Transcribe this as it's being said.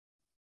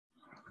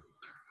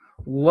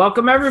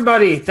Welcome,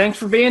 everybody. Thanks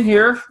for being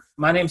here.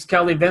 My name's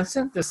Kelly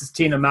Vincent. This is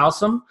Tina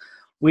Malsom.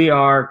 We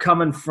are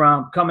coming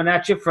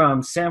at you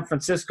from San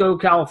Francisco,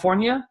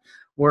 California.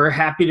 We're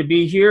happy to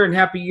be here and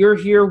happy you're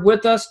here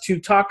with us to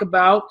talk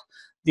about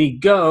the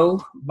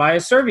Go by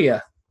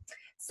Asirvia.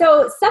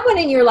 So someone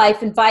in your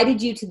life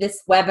invited you to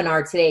this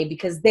webinar today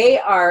because they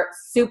are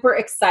super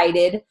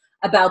excited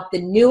about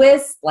the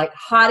newest,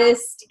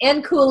 hottest,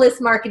 and coolest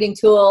marketing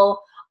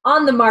tool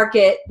on the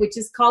market, which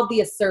is called the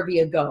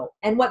Asirvia Go.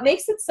 And what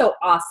makes it so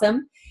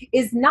awesome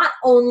is not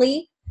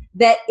only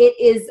that it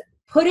is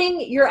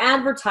putting your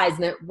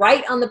advertisement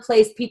right on the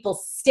place people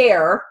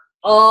stare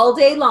all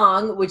day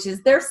long, which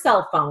is their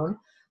cell phone,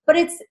 but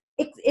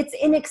it's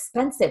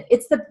inexpensive.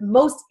 It's the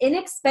most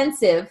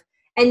inexpensive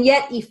and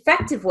yet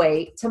effective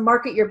way to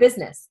market your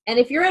business. And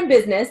if you're in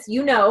business,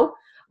 you know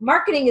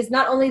marketing is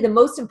not only the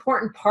most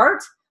important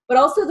part, but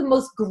also the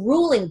most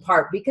grueling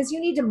part, because you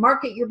need to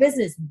market your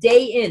business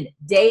day in,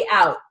 day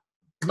out,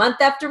 month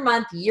after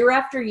month, year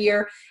after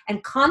year,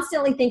 and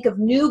constantly think of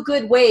new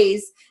good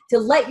ways to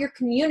let your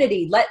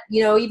community,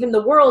 even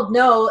the world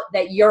know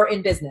that you're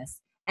in business.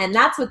 And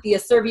that's what the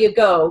Asirvia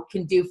Go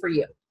can do for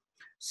you.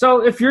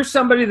 So if you're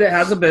somebody that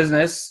has a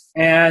business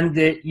and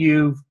that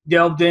you've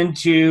delved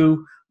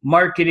into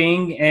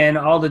marketing and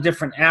all the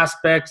different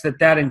aspects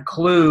that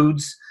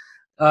includes,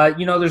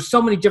 there's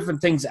so many different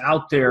things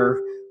out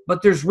there,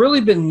 but there's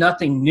really been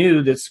nothing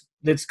new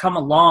that's come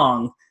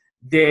along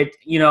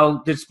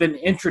that's been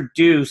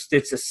introduced.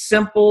 It's a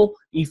simple,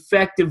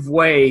 effective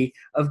way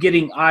of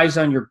getting eyes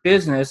on your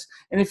business.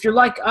 And if you're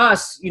like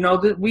us,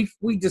 that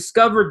we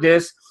discovered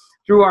this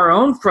through our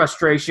own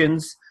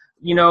frustrations.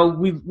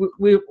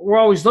 We're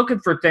always looking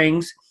for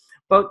things,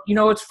 but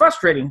it's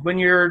frustrating when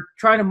you're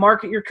trying to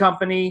market your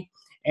company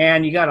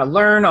and you got to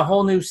learn a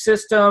whole new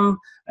system,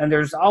 and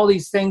there's all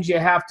these things you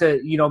have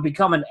to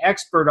become an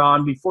expert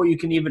on before you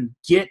can even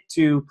get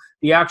to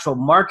the actual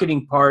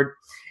marketing part.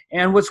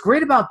 And what's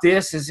great about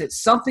this is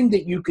it's something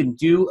that you can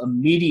do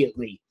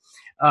immediately.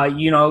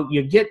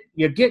 You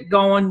get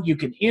going, you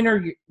can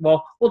enter.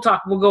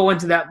 We'll go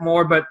into that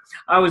more, but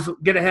I always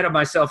get ahead of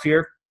myself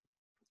here.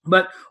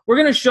 But we're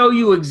going to show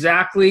you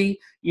exactly,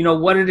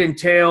 what it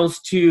entails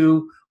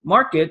to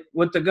market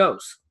with the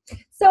Go's.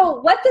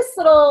 So what this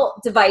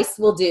little device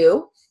will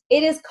do,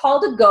 it is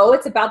called a Go.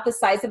 It's about the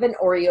size of an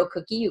Oreo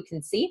cookie, you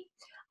can see.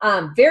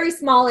 Very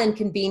small and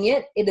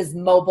convenient. It is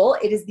mobile.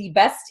 It is the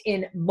best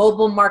in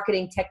mobile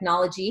marketing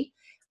technology.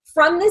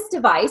 From this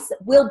device,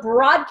 we'll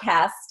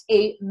broadcast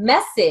a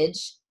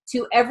message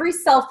to every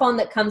cell phone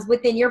that comes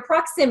within your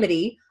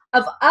proximity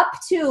of up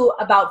to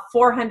about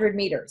 400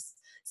 meters.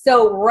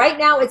 So right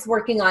now it's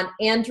working on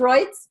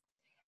Androids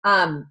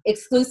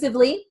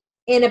exclusively.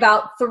 In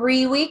about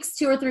 3 weeks,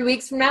 2 or 3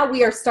 weeks from now,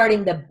 we are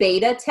starting the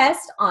beta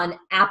test on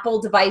Apple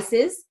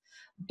devices.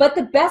 But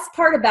the best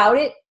part about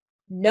it,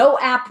 no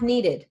app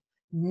needed,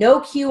 no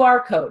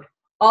QR code.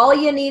 All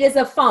you need is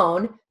a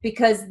phone,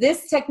 because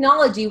this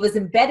technology was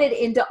embedded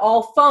into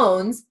all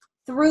phones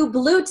through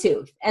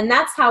Bluetooth. And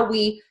that's how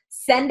we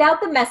send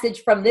out the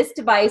message from this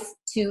device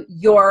to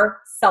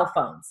your cell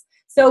phones.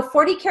 So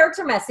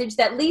 40-character message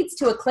that leads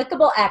to a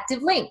clickable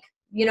active link.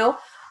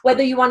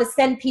 Whether you want to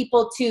send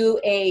people to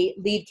a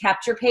lead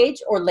capture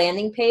page or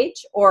landing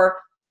page or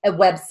a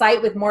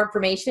website with more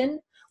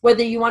information,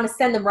 whether you want to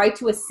send them right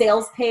to a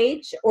sales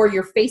page or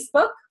your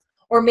Facebook,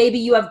 or maybe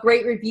you have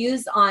great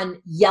reviews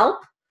on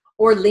Yelp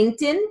or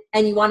LinkedIn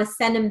and you want to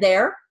send them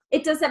there,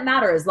 it doesn't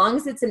matter as long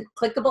as it's a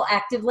clickable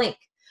active link.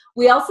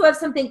 We also have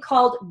something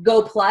called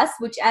Go Plus,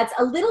 which adds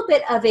a little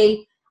bit of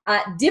a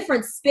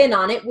different spin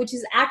on it, which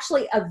is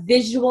actually a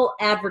visual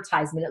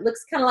advertisement. It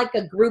looks kind of like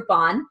a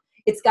Groupon.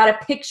 It's got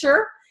a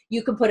picture.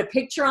 You can put a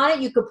picture on it.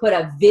 You could put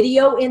a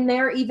video in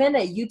there, even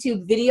a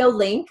YouTube video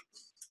link,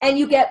 and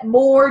you get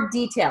more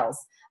details.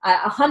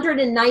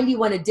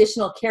 191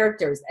 additional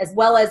characters, as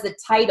well as a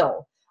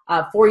title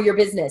for your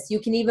business. You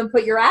can even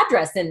put your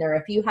address in there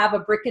if you have a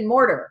brick and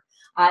mortar.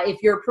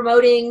 If you're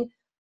promoting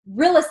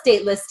real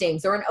estate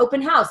listings or an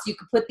open house, you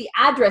could put the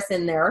address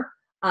in there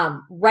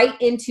right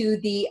into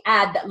the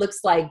ad that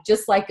looks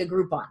just like a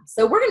Groupon.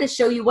 So we're going to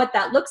show you what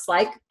that looks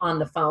like on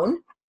the phone.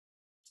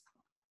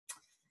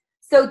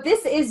 So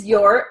this is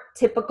your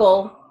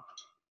typical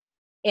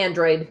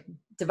Android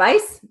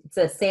device. It's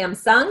a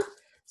Samsung.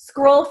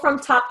 Scroll from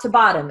top to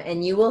bottom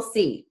and you will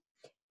see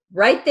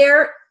right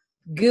there,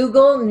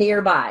 Google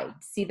Nearby.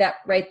 See that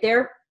right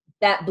there?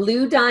 That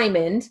blue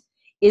diamond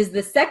is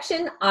the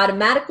section.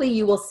 Automatically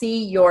you will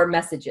see your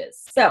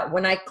messages. So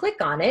when I click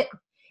on it,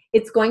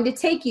 it's going to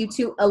take you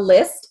to a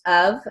list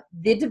of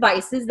the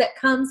devices that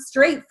come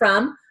straight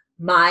from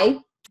my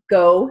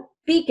Go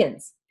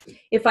beacons.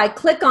 If I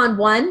click on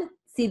one,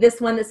 see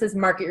this one that says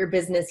market your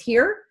business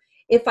here.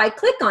 If I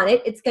click on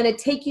it, it's going to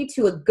take you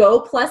to a Go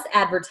Plus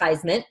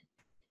advertisement.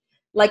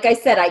 Like I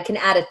said, I can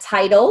add a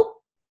title.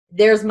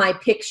 There's my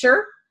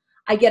picture.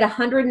 I get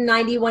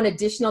 191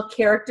 additional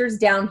characters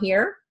down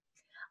here.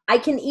 I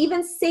can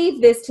even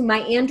save this to my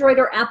Android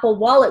or Apple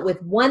wallet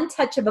with one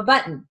touch of a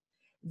button.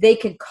 They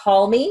could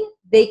call me.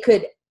 They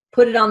could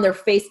put it on their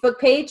Facebook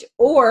page,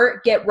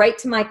 or get right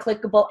to my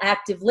clickable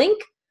active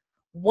link,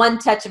 one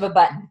touch of a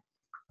button.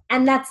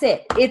 And that's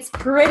it. It's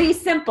pretty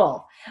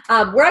simple.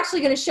 We're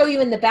actually going to show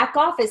you in the back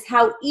office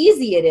how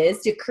easy it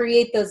is to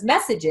create those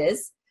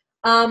messages.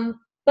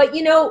 But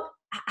you know,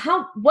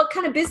 what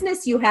kind of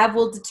business you have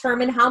will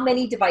determine how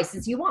many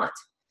devices you want.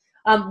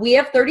 We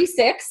have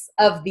 36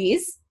 of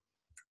these.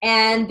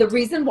 And the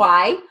reason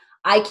why,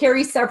 I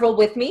carry several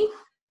with me.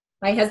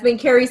 My husband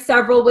carries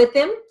several with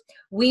him.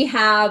 We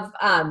have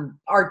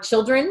our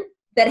children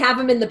that have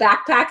them in the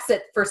backpacks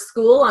for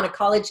school on a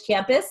college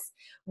campus.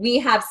 We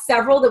have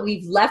several that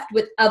we've left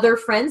with other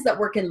friends that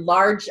work in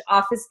large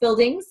office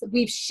buildings.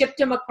 We've shipped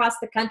them across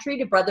the country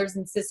to brothers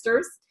and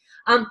sisters.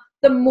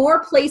 The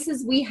more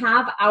places we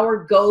have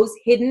our goes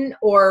hidden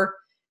or,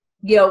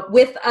 you know,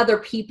 with other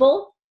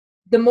people,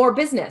 the more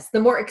business, the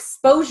more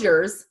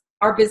exposures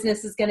our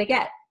business is going to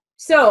get.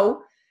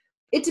 So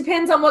it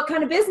depends on what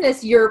kind of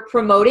business you're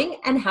promoting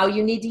and how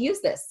you need to use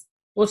this.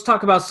 Let's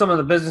talk about some of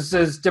the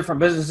businesses, different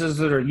businesses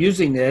that are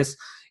using this.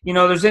 You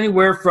know, there's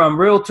anywhere from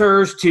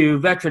realtors to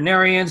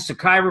veterinarians to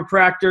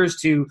chiropractors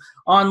to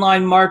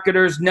online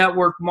marketers,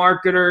 network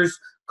marketers,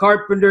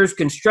 carpenters,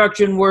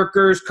 construction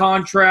workers,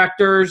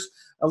 contractors,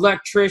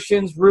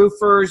 electricians,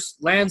 roofers,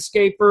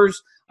 landscapers.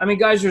 I mean,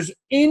 guys, there's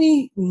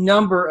any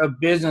number of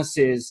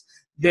businesses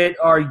that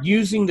are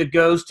using the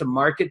Go's to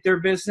market their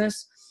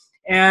business.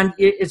 And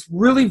it's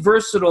really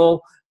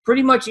versatile.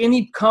 Pretty much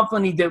any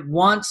company that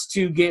wants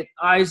to get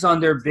eyes on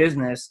their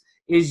business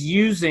is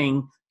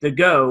using the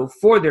Go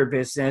for their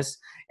business.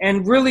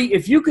 And really,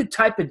 if you could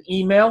type an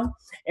email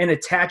and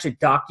attach a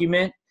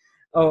document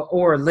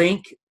or a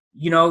link,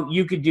 you know,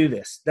 you could do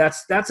this.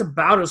 That's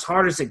about as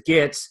hard as it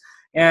gets.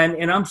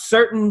 And I'm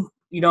certain,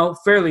 you know,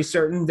 fairly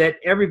certain that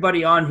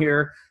everybody on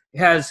here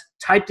has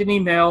typed an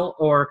email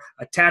or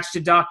attached a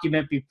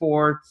document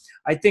before.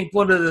 I think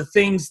one of the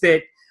things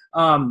that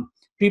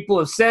people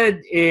have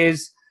said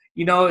is,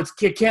 you know,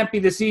 it can't be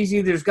this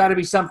easy. There's got to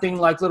be something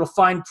like little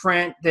fine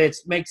print that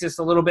makes this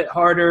a little bit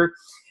harder.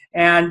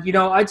 And, you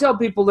know, I tell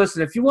people,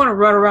 listen, if you want to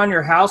run around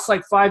your house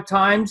like 5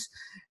 times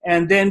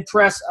and then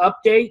press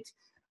update,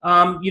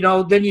 you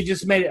know, then you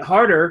just made it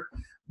harder.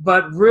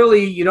 But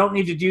really, you don't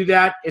need to do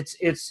that.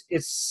 It's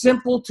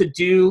simple to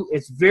do.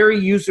 It's very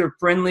user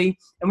friendly.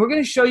 And we're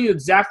going to show you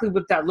exactly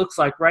what that looks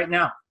like right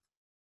now.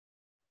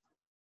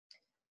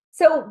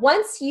 So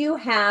once you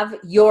have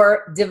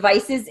your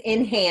devices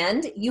in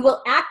hand, you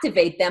will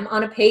activate them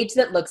on a page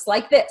that looks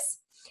like this.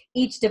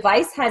 Each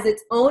device has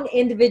its own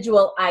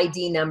individual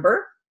ID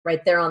number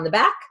right there on the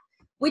back,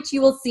 which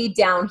you will see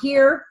down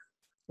here,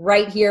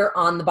 right here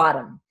on the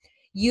bottom.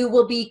 You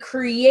will be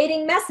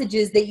creating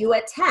messages that you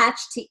attach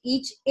to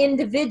each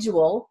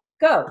individual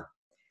Go.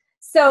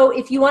 So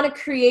if you want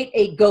to create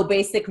a Go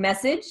Basic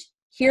message,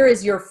 here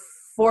is your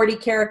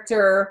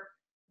 40-character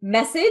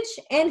message,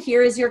 and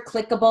here is your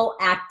clickable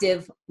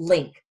active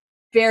link.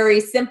 Very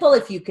simple.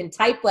 If you can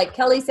type, like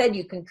Kelly said,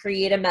 you can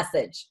create a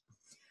message.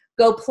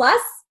 Go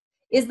Plus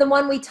is the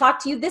one we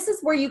talked to you. This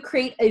is where you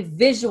create a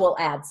visual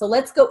ad. So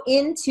let's go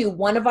into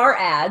one of our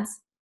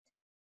ads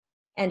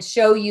and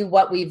show you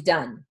what we've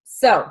done.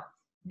 So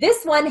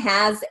this one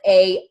has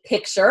a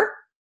picture.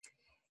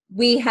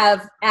 We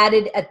have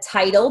added a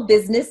title,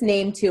 business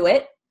name to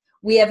it.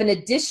 We have an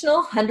additional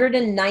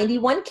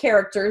 191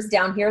 characters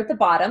down here at the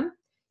bottom.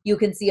 You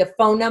can see a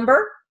phone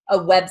number, a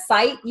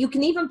website. You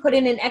can even put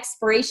in an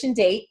expiration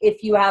date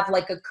if you have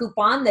like a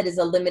coupon that is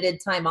a limited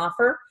time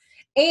offer.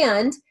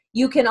 And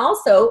you can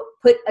also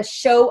put a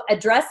show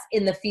address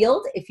in the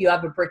field if you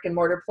have a brick and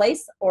mortar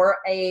place or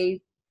a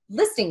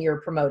listing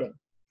you're promoting.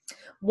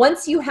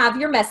 Once you have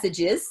your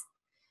messages,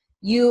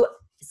 you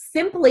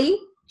simply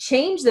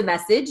change the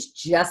message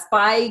just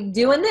by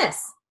doing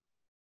this.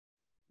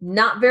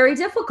 Not very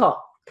difficult.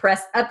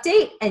 Press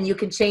update and you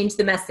can change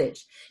the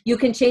message. You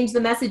can change the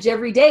message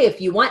every day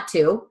if you want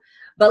to.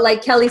 But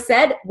like Kelly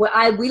said,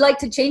 we like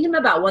to change them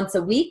about once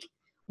a week.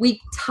 We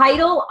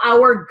title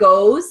our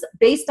Goes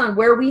based on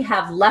where we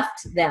have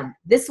left them.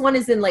 This one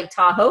is in Lake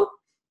Tahoe.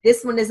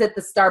 This one is at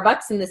the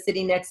Starbucks in the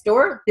city next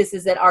door. This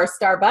is at our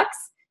Starbucks.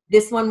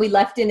 This one we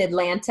left in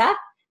Atlanta.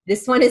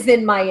 This one is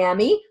in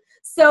Miami.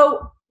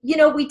 So, you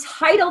know, we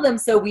title them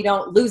so we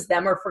don't lose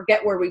them or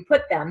forget where we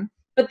put them.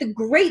 But the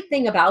great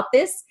thing about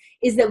this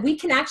is that we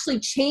can actually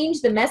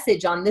change the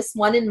message on this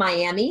one in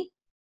Miami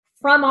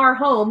from our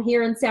home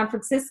here in San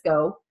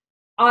Francisco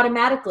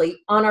automatically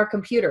on our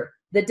computer.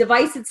 The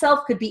device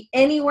itself could be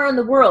anywhere in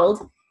the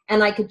world,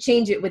 and I could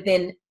change it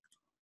within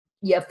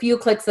a few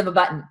clicks of a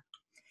button.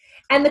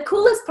 And the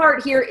coolest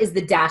part here is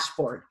the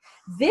dashboard.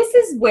 This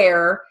is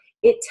where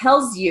it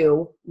tells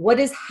you what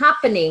is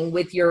happening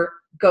with your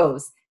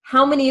Goes,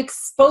 how many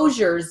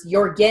exposures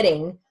you're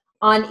getting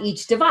on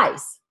each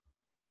device.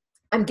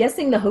 I'm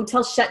guessing the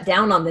hotel shut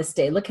down on this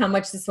day. Look how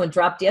much this one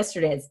dropped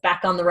yesterday. It's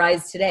back on the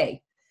rise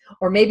today.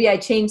 Or maybe I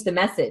changed the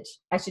message.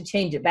 I should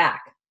change it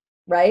back.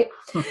 right?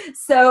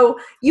 So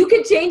you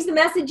can change the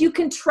message. You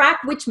can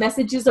track which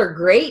messages are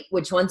great,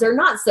 which ones are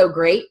not so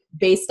great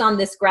based on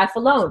this graph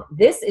alone.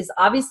 This is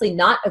obviously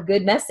not a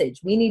good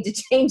message. We need to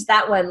change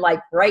that one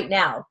like right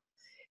now.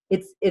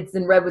 It's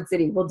in Redwood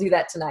City. We'll do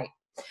that tonight.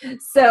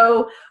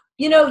 So,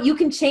 you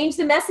can change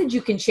the message.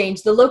 You can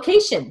change the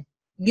location.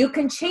 You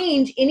can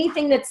change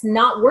anything that's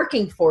not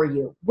working for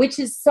you, which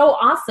is so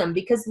awesome,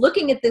 because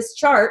looking at this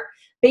chart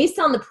based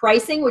on the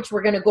pricing, which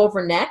we're going to go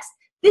over next,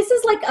 this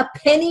is like a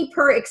penny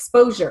per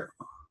exposure.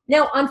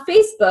 Now on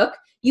Facebook,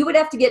 you would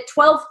have to get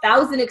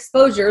 12,000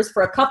 exposures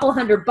for a couple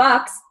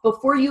 $100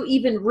 before you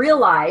even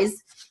realize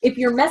if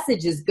your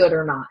message is good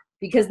or not,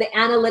 because the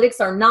analytics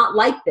are not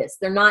like this.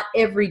 They're not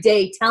every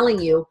day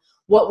telling you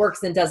what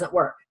works and doesn't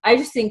work. I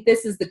just think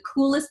this is the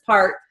coolest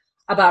part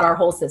about our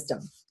whole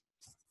system.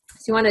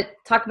 So you want to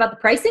talk about the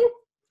pricing?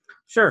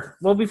 Sure.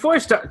 Well, before I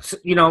start,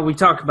 we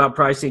talk about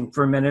pricing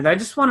for a minute. I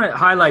just want to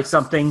highlight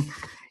something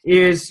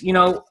is,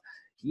 you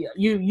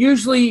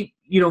usually,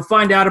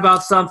 find out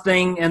about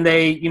something and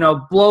they,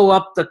 blow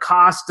up the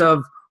cost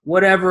of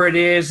whatever it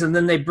is, and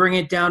then they bring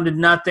it down to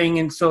nothing.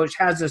 And so it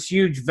has this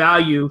huge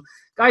value.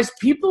 Guys,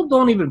 people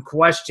don't even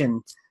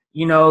question,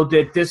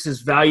 that this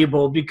is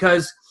valuable,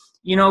 because,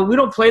 we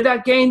don't play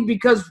that game,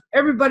 because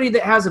everybody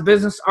that has a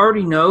business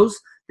already knows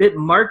that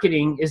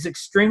marketing is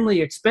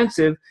extremely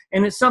expensive,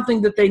 and it's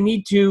something that they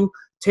need to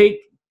take,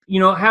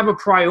 have a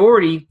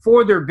priority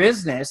for their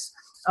business,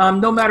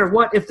 no matter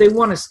what, if they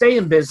want to stay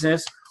in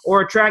business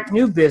or attract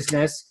new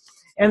business.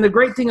 And the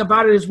great thing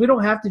about it is we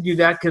don't have to do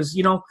that, because,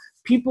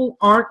 people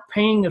aren't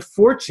paying a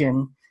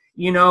fortune,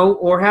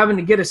 or having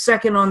to get a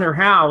second on their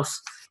house,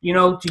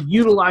 to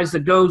utilize the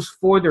Go's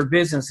for their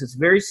business. It's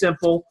very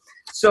simple.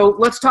 So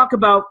let's talk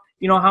about,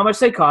 how much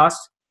they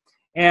cost.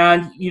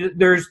 And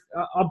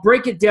I'll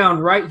break it down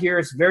right here.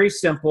 It's very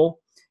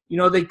simple.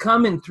 They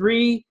come in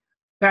 3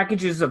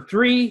 packages of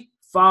 3,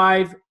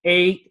 5,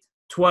 8,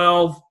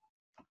 12,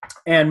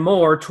 and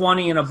more,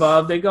 20 and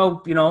above. They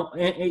go,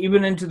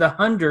 even into the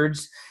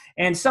hundreds.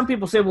 And some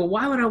people say, well,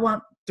 why would I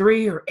want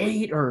 3 or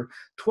 8 or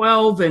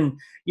 12? And,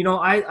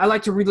 I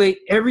like to relate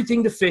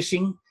everything to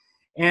fishing.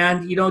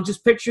 And,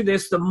 just picture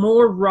this: the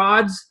more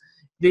rods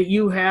that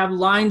you have,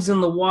 lines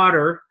in the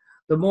water,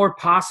 the more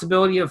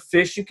possibility of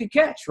fish you could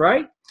catch,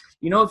 right?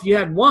 If you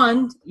had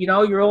 1,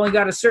 you're only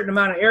got a certain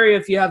amount of area.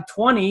 If you have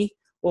 20,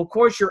 well, of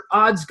course, your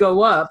odds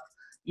go up,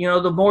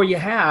 the more you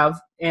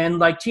have. And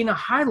like Tina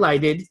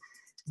highlighted,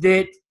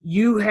 that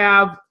you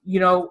have,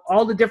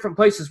 all the different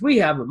places we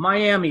have,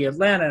 Miami,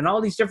 Atlanta, and all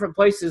these different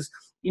places,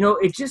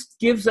 it just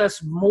gives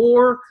us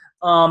more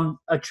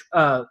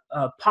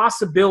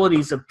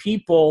possibilities of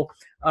people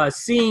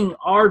seeing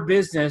our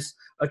business,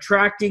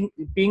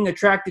 being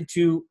attracted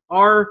to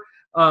our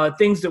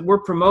things that we're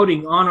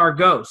promoting on our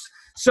Go's.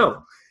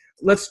 So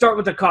let's start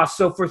with the cost.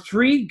 So for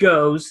 3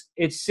 Go's,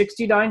 it's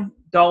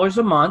 $69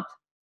 a month.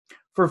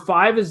 For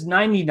 5 is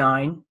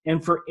 $99,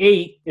 and for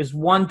 8 is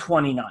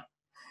 $129.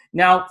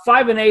 Now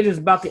 5 and 8 is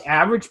about the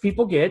average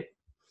people get,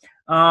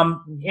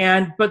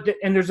 and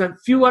there's a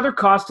few other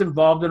costs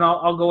involved, and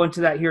I'll go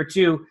into that here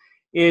too.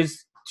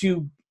 Is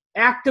to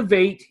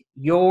activate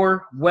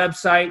your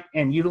website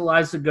and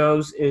utilize the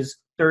Go's is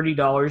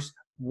 $30.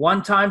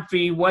 One-time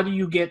fee, whether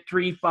you get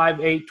 3,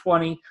 5, 8,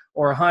 20,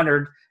 or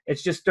 100,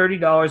 it's just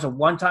 $30, a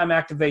one-time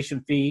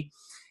activation fee.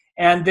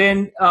 And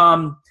then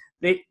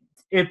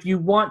if you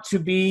want to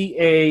be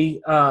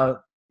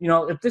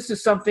if this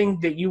is something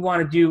that you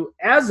want to do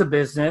as a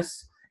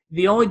business,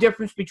 the only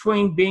difference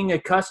between being a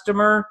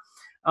customer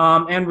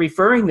and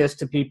referring this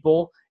to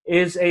people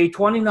is a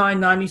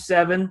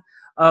 $29.97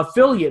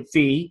 affiliate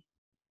fee,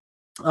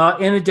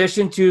 in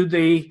addition to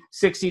the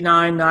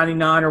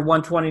 $69.99 or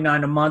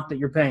 $129 a month that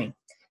you're paying.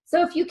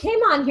 So if you came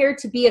on here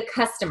to be a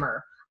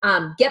customer,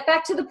 get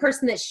back to the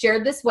person that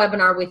shared this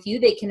webinar with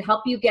you. They can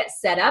help you get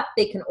set up.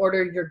 They can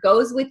order your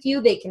Go's with you.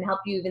 They can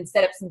help you even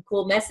set up some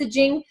cool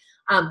messaging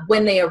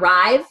when they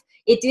arrive.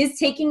 It is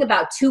taking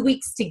about 2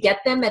 weeks to get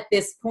them at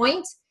this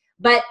point.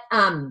 But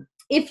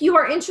if you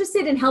are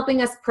interested in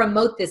helping us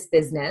promote this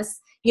business,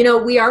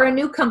 we are a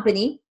new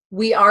company.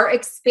 We are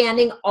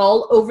expanding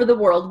all over the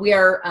world. We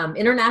are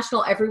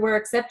international everywhere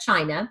except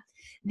China.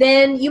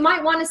 Then you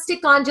might want to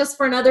stick on just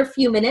for another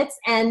few minutes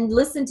and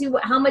listen to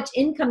how much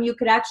income you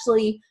could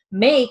actually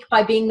make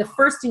by being the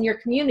first in your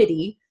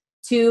community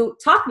to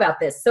talk about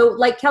this. So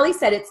like Kelly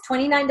said, it's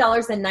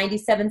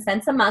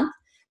 $29.97 a month.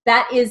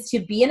 That is to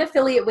be an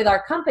affiliate with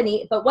our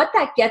company. But what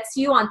that gets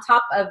you on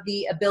top of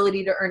the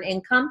ability to earn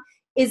income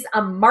is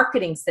a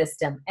marketing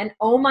system. And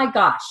oh my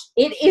gosh,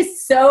 it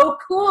is so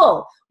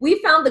cool. We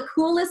found the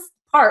coolest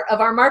part of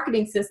our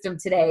marketing system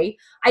today.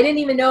 I didn't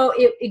even know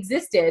it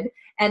existed,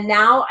 and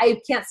now I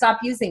can't stop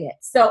using it.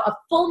 So a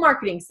full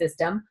marketing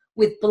system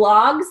with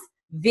blogs,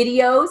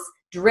 videos,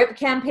 drip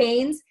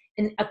campaigns,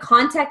 and a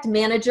contact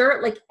manager,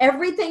 like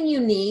everything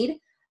you need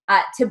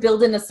to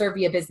build an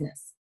Asirvia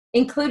business,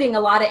 including a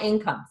lot of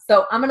income.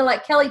 So I'm gonna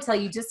let Kelly tell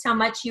you just how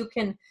much you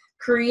can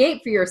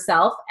create for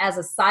yourself as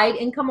a side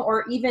income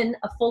or even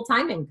a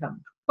full-time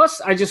income. Plus,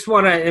 I just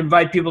want to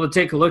invite people to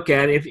take a look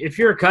at it. If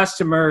you're a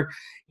customer,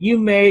 you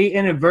may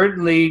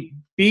inadvertently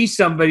be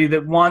somebody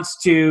that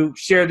wants to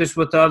share this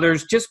with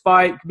others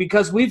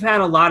because we've had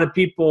a lot of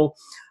people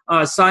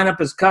sign up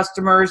as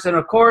customers. And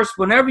of course,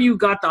 whenever you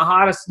got the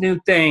hottest new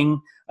thing,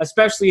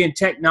 especially in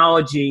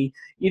technology,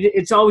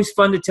 it's always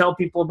fun to tell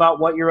people about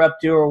what you're up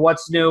to or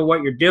what's new,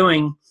 what you're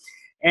doing.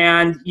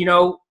 And,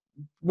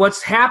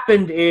 what's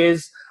happened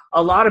is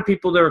a lot of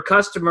people that are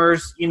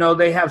customers,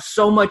 they have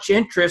so much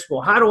interest.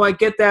 Well, how do I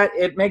get that?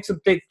 It makes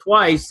them think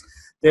twice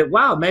that,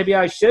 wow, maybe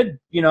I should,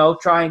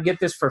 try and get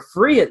this for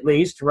free at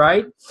least,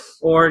 right?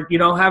 Or,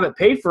 have it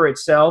pay for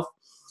itself.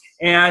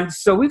 And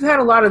so we've had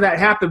a lot of that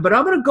happen. But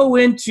I'm going to go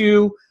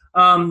into,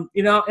 and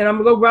I'm going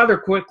to go rather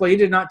quickly. It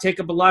did not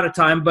take up a lot of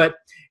time, but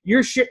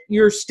you're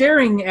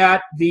staring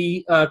at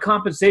the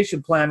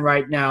compensation plan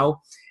right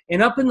now.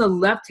 And up in the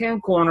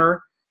left-hand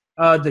corner,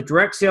 the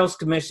direct sales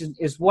commission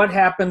is what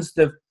happens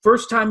the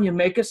first time you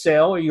make a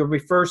sale or you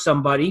refer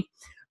somebody.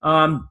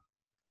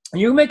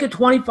 You make a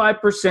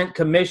 25%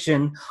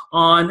 commission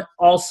on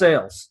all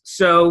sales.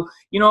 So,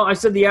 I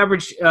said the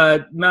average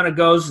amount of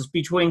goes is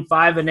between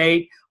 5 and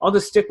 8. I'll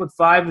just stick with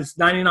 5. It's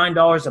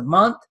 $99 a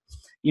month.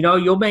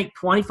 You'll make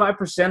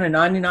 25% of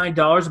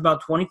 $99,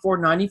 about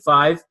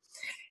 $24.95.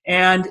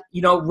 And,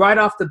 right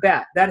off the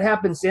bat, that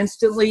happens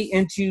instantly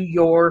into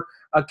your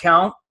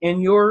account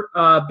in your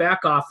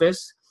back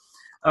office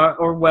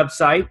or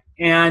website.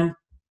 And,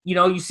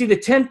 you see the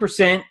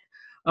 10%,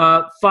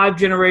 5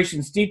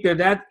 generations deep there.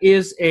 That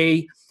is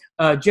a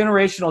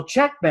generational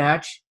check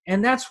match.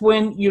 And that's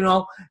when,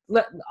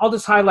 I'll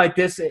just highlight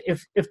this.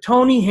 If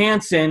Tony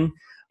Hansen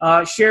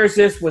shares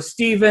this with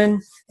Steven,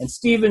 and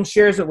Steven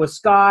shares it with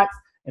Scott,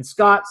 and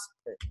Scott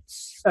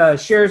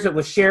shares it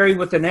with Sherry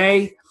with an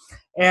A,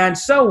 and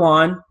so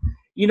on,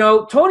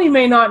 Tony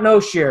may not know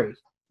Sherry,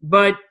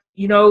 but,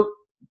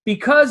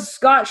 because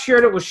Scott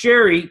shared it with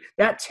Sherry,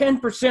 that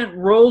 10%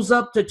 rolls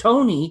up to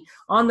Tony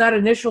on that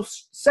initial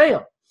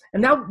sale.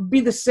 And that would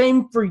be the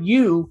same for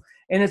you.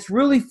 And it's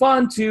really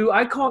fun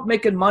I call it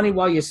making money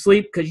while you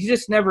sleep, because you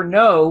just never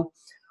know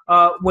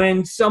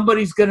when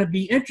somebody's going to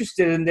be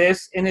interested in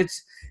this. And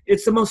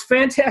it's the most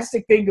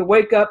fantastic thing to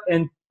wake up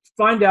and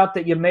find out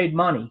that you made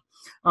money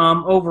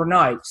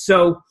overnight.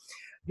 So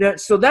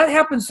that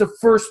happens the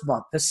first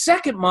month. The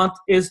second month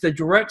is the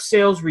direct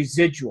sales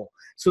residual.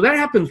 So that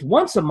happens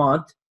once a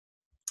month.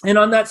 And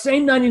on that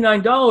same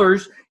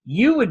 $99,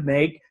 you would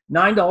make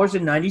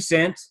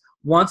 $9.90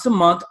 once a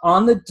month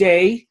on the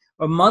day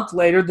a month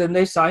later than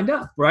they signed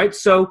up, right?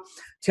 So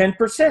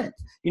 10%.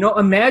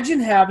 Imagine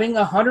having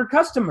 100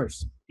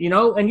 customers,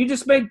 and you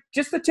just made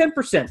just the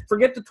 10%.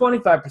 Forget the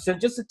 25%,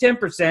 just the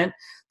 10%.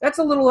 That's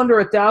a little under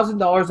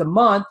 $1,000 a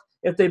month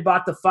if they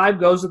bought the 5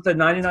 goes at the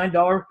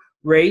 $99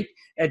 rate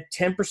at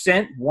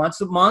 10% once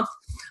a month.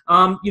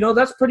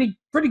 That's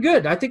pretty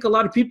good. I think a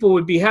lot of people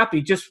would be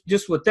happy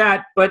just with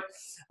that. But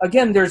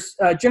again, there's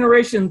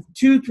generation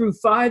 2 through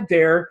 5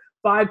 there,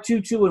 5, 2,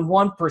 2, and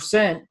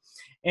 1%.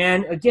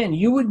 And again,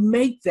 you would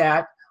make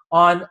that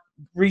on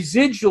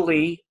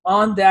residually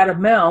on that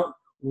amount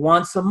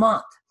once a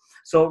month.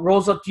 So it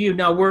rolls up to you.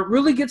 Now, where it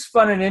really gets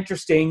fun and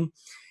interesting,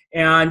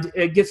 and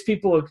it gets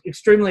people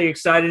extremely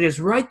excited, is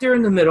right there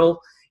in the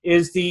middle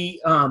is the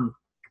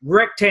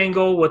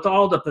rectangle with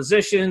all the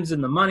positions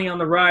and the money on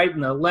the right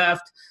and the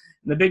left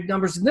and the big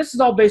numbers. And this is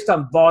all based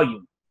on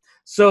volume.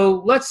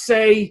 So let's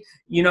say,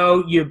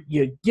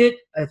 you get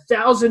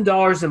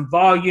 $1,000 in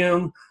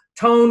volume.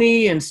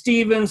 Tony and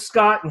Steven,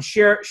 Scott and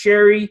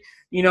Sherry,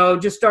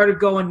 just started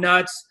going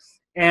nuts.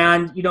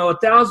 And,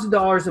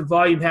 $1,000 of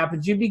volume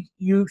happens.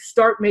 You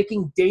start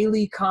making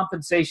daily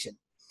compensation.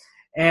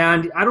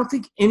 And I don't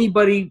think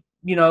anybody,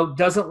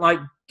 doesn't like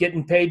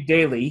getting paid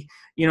daily.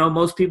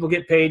 Most people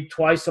get paid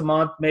twice a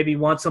month, maybe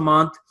once a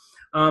month.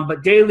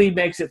 But daily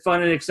makes it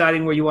fun and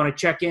exciting where you want to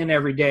check in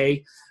every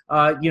day,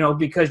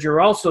 because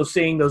you're also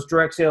seeing those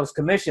direct sales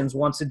commissions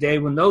once a day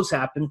when those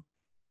happen.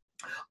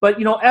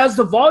 But, as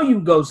the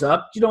volume goes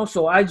up,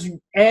 so as you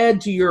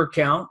add to your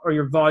account or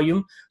your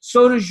volume,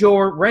 so does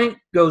your rank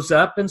goes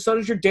up and so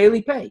does your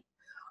daily pay.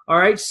 All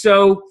right.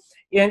 So,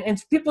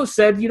 and people have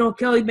said,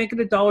 Kelly, making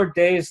 $1 a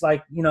day is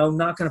like,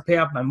 not going to pay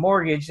off my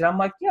mortgage. And I'm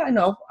like, yeah, I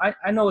know.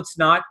 I know it's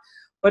not,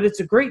 but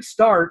it's a great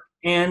start.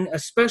 And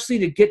especially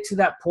to get to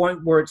that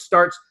point where it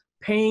starts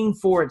paying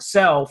for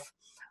itself,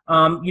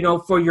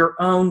 for your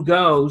own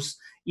goes,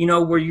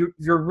 where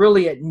you're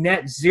really at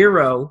net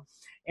zero.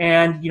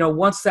 And,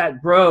 once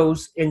that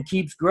grows and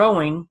keeps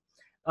growing,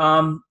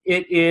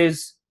 it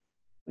is,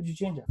 what did you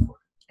change that for?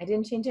 I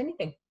didn't change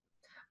anything.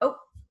 Oh.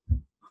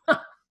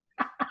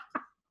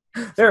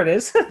 There it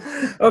is.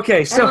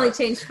 Okay. So that only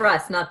changed for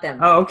us, not them.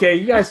 Oh, okay.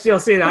 You guys still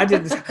see that.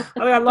 I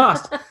got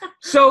lost.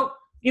 So,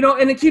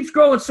 and it keeps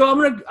growing. So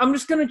I'm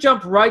just going to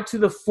jump right to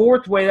the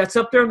fourth way. That's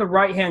up there in the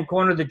right-hand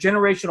corner, the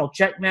generational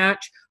check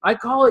match. I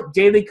call it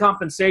daily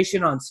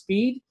compensation on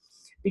speed,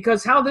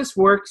 because how this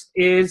works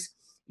is,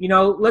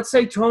 let's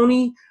say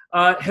Tony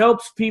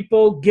helps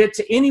people get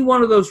to any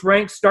one of those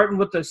ranks, starting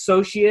with the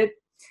associate.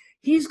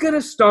 He's going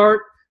to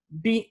start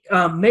be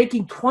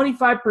making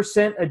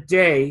 25% a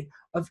day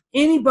of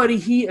anybody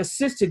he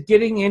assisted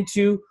getting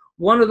into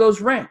one of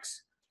those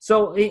ranks.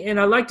 So, and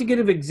I like to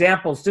give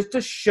examples just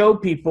to show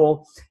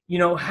people,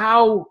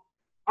 how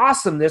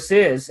awesome this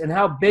is and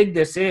how big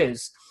this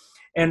is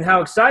and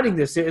how exciting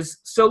this is.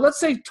 So let's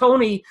say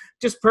Tony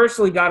just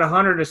personally got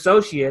 100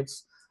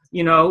 associates,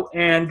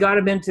 and got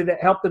him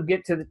helped them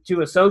get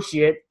to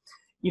associate.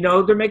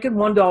 They're making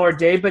 $1 a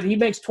day, but he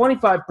makes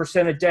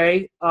 25% a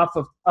day off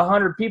of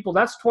 100 people.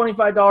 That's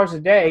 $25 a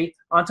day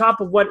on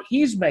top of what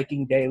he's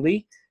making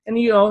daily. And,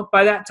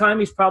 by that time,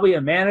 he's probably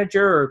a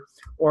manager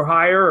or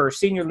higher or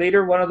senior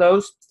leader, one of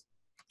those.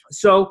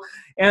 So,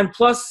 and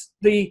plus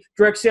the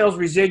direct sales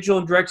residual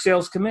and direct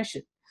sales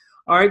commission.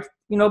 All right.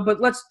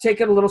 But let's take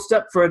it a little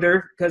step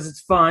further because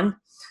it's fun.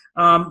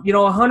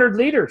 100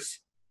 leaders.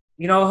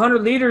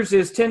 100 leaders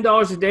is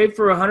 $10 a day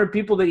for 100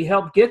 people that you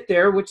help get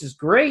there, which is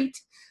great.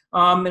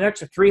 An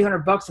extra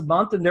 $300 a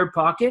month in their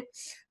pocket.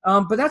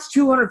 But that's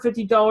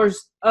 $250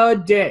 a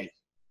day.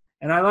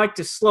 And I like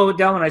to slow it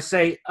down when I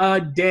say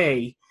a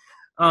day.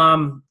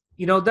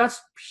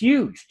 That's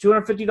huge,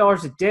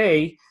 $250 a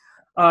day.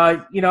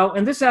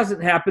 And this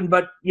hasn't happened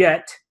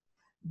yet.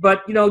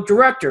 But,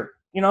 director,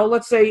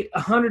 let's say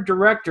 100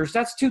 directors,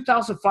 that's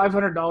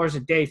 $2,500 a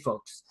day,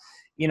 folks.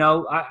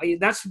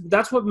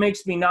 That's what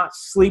makes me not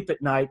sleep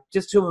at night,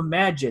 just to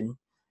imagine,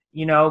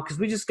 because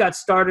we just got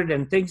started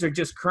and things are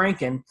just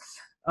cranking.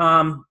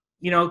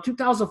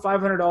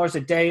 $2,500 a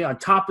day on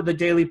top of the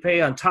daily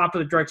pay, on top of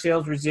the direct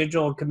sales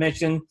residual and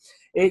commission.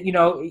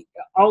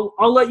 I'll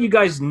let you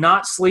guys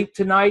not sleep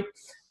tonight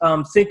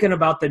thinking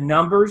about the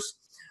numbers.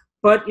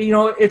 But,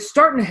 it's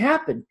starting to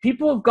happen.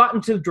 People have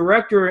gotten to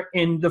director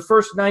in the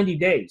first 90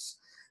 days.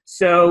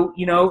 So,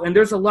 and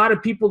there's a lot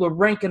of people that are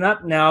ranking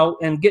up now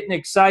and getting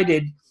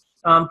excited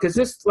because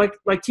this,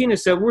 like Tina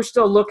said, we're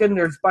still looking.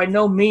 There's by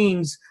no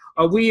means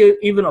are we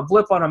even a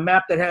blip on a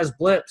map that has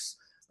blips.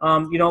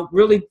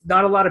 Really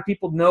not a lot of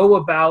people know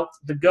about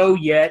the Go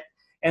yet.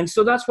 And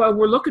so that's why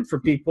we're looking for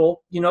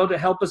people, to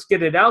help us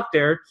get it out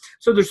there.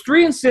 So there's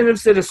 3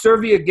 incentives that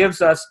Asirvia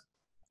gives us.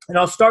 And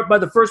I'll start by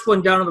the first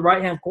one down in the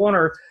right-hand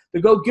corner,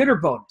 the Go Getter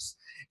bonus.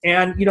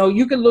 And,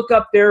 you can look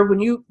up there when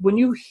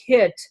you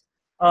hit,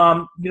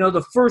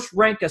 the first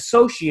rank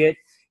associate,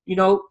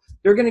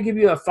 they're going to give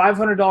you a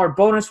 $500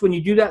 bonus when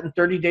you do that in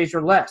 30 days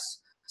or less.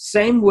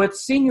 Same with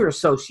senior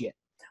associate.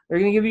 They're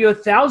going to give you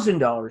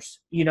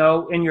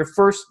 $1,000, in your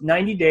first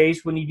 90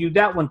 days when you do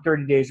that one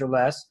 30 days or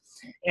less.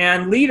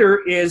 And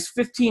leader is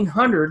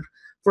 $1,500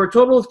 for a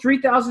total of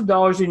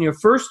 $3,000 in your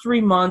first 3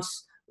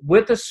 months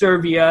with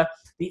Asirvia.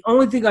 The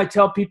only thing I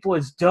tell people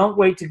is don't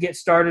wait to get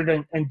started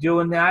and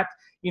doing that.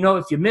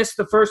 If you miss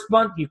the first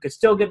month, you could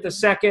still get the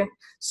second.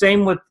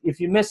 Same with if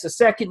you miss the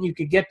second, you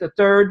could get the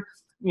third.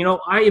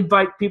 I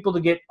invite people to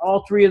get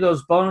all 3 of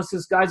those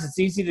bonuses, guys. It's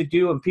easy to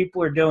do, and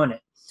people are doing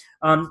it.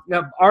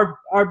 Now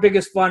our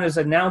biggest fun is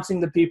announcing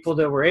the people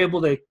that were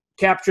able to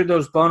capture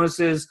those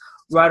bonuses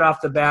right off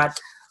the bat.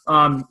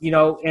 And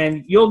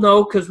you'll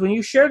know because when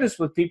you share this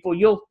with people,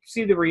 you'll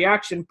see the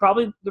reaction,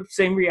 probably the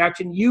same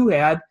reaction you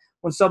had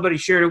when somebody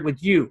shared it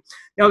with you.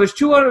 Now, there's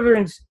 2 other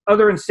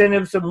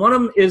incentives, and one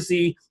of them is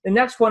the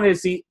next one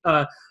is the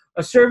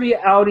Asirvia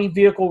Audi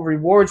Vehicle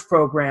Rewards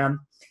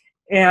Program.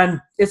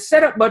 And it's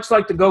set up much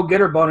like the Go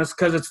Getter bonus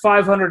because it's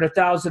 $500,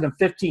 $1,000, and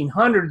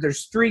 $1,500.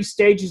 There's 3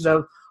 stages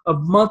of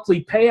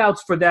monthly payouts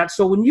for that.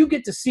 So when you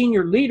get to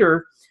senior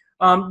leader,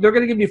 they're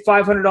going to give you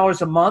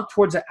 $500 a month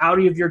towards an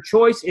Audi of your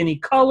choice, any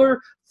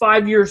color,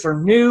 5 years or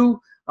new,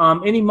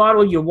 any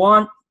model you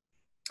want.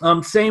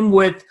 Same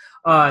with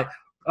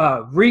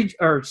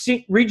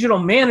regional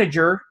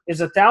manager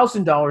is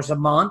 $1,000 a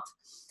month.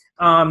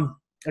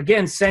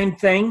 Again, same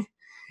thing.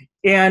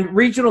 And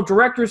regional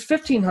director is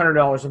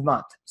 $1,500 a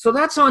month. So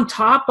that's on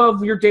top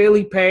of your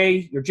daily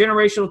pay, your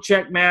generational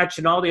check match,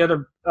 and all the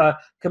other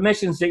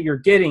commissions that you're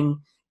getting.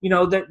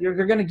 That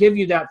they're going to give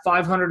you that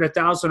 $500,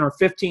 $1,000, or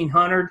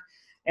 $1,500.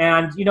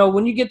 And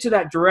when you get to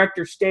that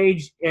director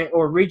stage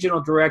or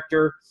regional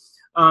director,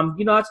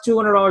 that's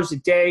 $200 a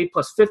day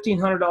plus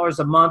 $1,500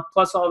 a month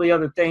plus all the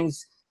other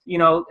things.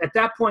 At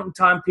that point in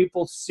time,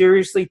 people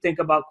seriously think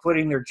about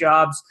quitting their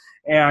jobs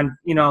and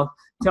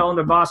telling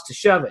their boss to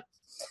shove it.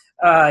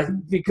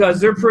 Because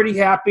they're pretty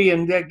happy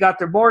and they got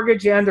their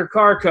mortgage and their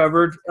car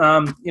covered.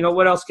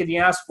 What else can you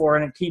ask for?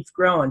 And it keeps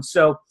growing.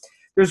 So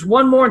there's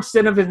one more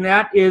incentive, and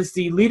that is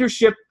the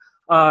leadership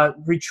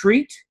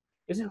retreat.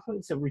 Is it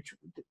a retreat?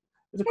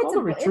 Is it called a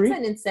retreat? It's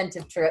an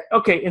incentive trip.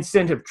 Okay,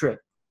 incentive trip.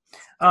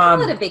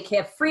 Call it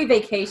a free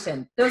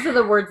vacation. Those are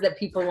the words that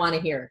people want to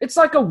hear. It's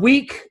like a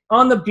week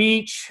on the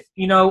beach,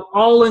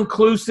 all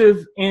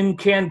inclusive in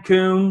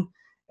Cancun,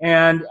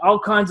 and all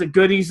kinds of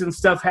goodies and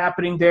stuff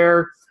happening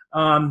there.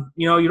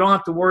 You don't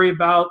have to worry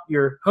about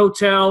your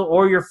hotel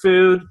or your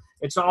food.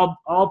 It's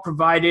all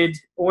provided,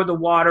 or the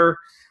water.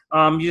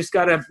 You just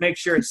got to make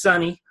sure it's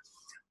sunny.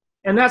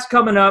 And that's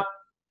coming up.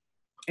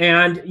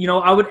 And,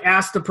 I would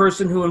ask the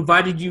person who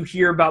invited you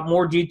here about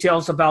more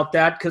details about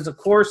that. Because, of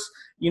course,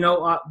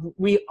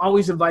 we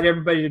always invite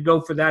everybody to go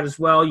for that as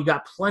well. You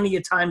got plenty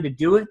of time to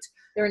do it.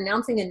 They're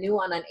announcing a new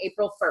one on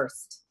April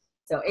 1st.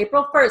 So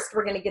April 1st,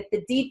 we're going to get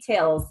the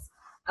details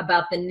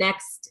about the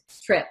next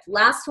trip.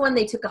 Last one,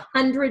 they took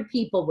 100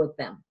 people with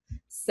them.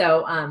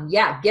 So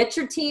yeah, get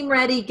your team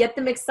ready, get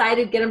them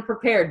excited, get them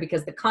prepared,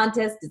 because the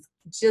contest is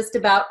just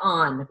about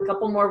on. A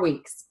couple more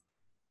weeks.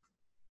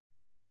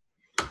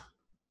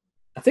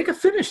 I think I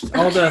finished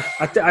all the.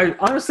 I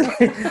honestly,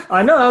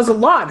 I know that was a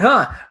lot,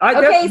 huh?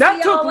 Okay,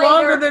 that took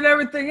longer later. than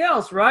everything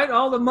else, right?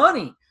 All the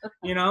money,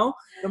 the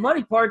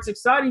money part's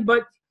exciting,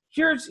 but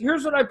here's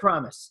what I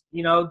promise.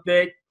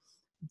 That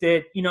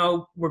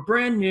we're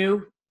brand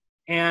new,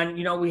 and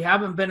we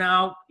haven't been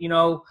out,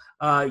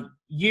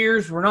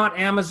 years. We're not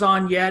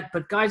Amazon yet,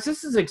 but guys,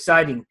 this is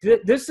exciting.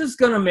 This is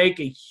going to make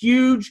a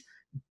huge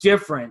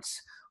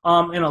difference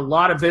in a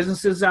lot of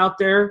businesses out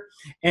there.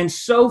 And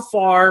so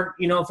far,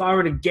 if I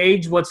were to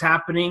gauge what's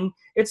happening,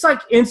 it's like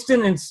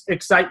instant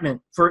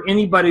excitement for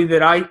anybody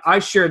that I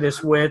share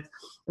this with.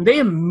 And they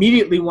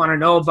immediately want to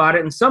know about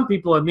it. And some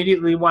people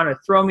immediately want to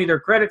throw me their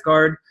credit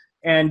card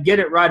and get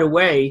it right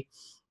away.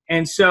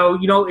 And so,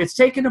 it's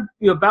taken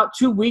about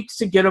 2 weeks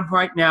to get them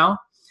right now.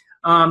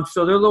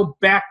 So they're a little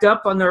backed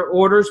up on their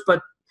orders,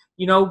 but,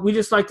 we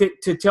just like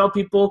to tell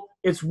people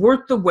it's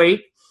worth the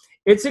wait.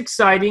 It's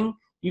exciting.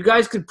 You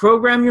guys could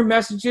program your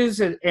messages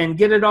and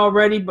get it all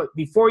ready, but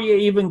before you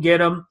even get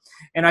them.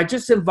 And I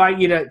just invite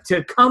you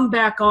to come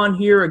back on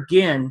here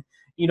again,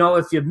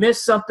 if you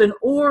missed something,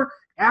 or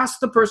ask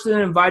the person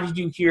that invited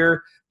you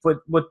here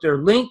with their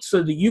link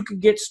so that you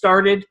could get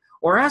started,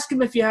 or ask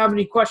them if you have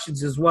any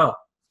questions as well.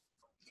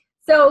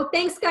 So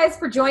thanks, guys,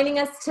 for joining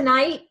us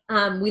tonight.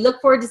 We look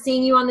forward to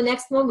seeing you on the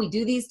next one. We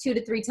do these 2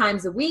 to 3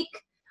 times a week.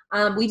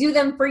 We do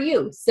them for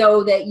you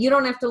so that you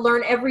don't have to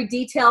learn every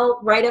detail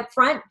right up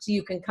front.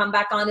 You can come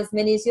back on as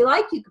many as you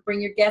like. You can bring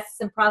your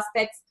guests and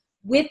prospects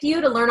with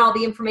you to learn all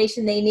the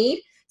information they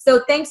need.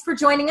 So thanks for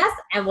joining us,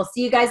 and we'll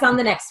see you guys on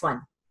the next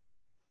one.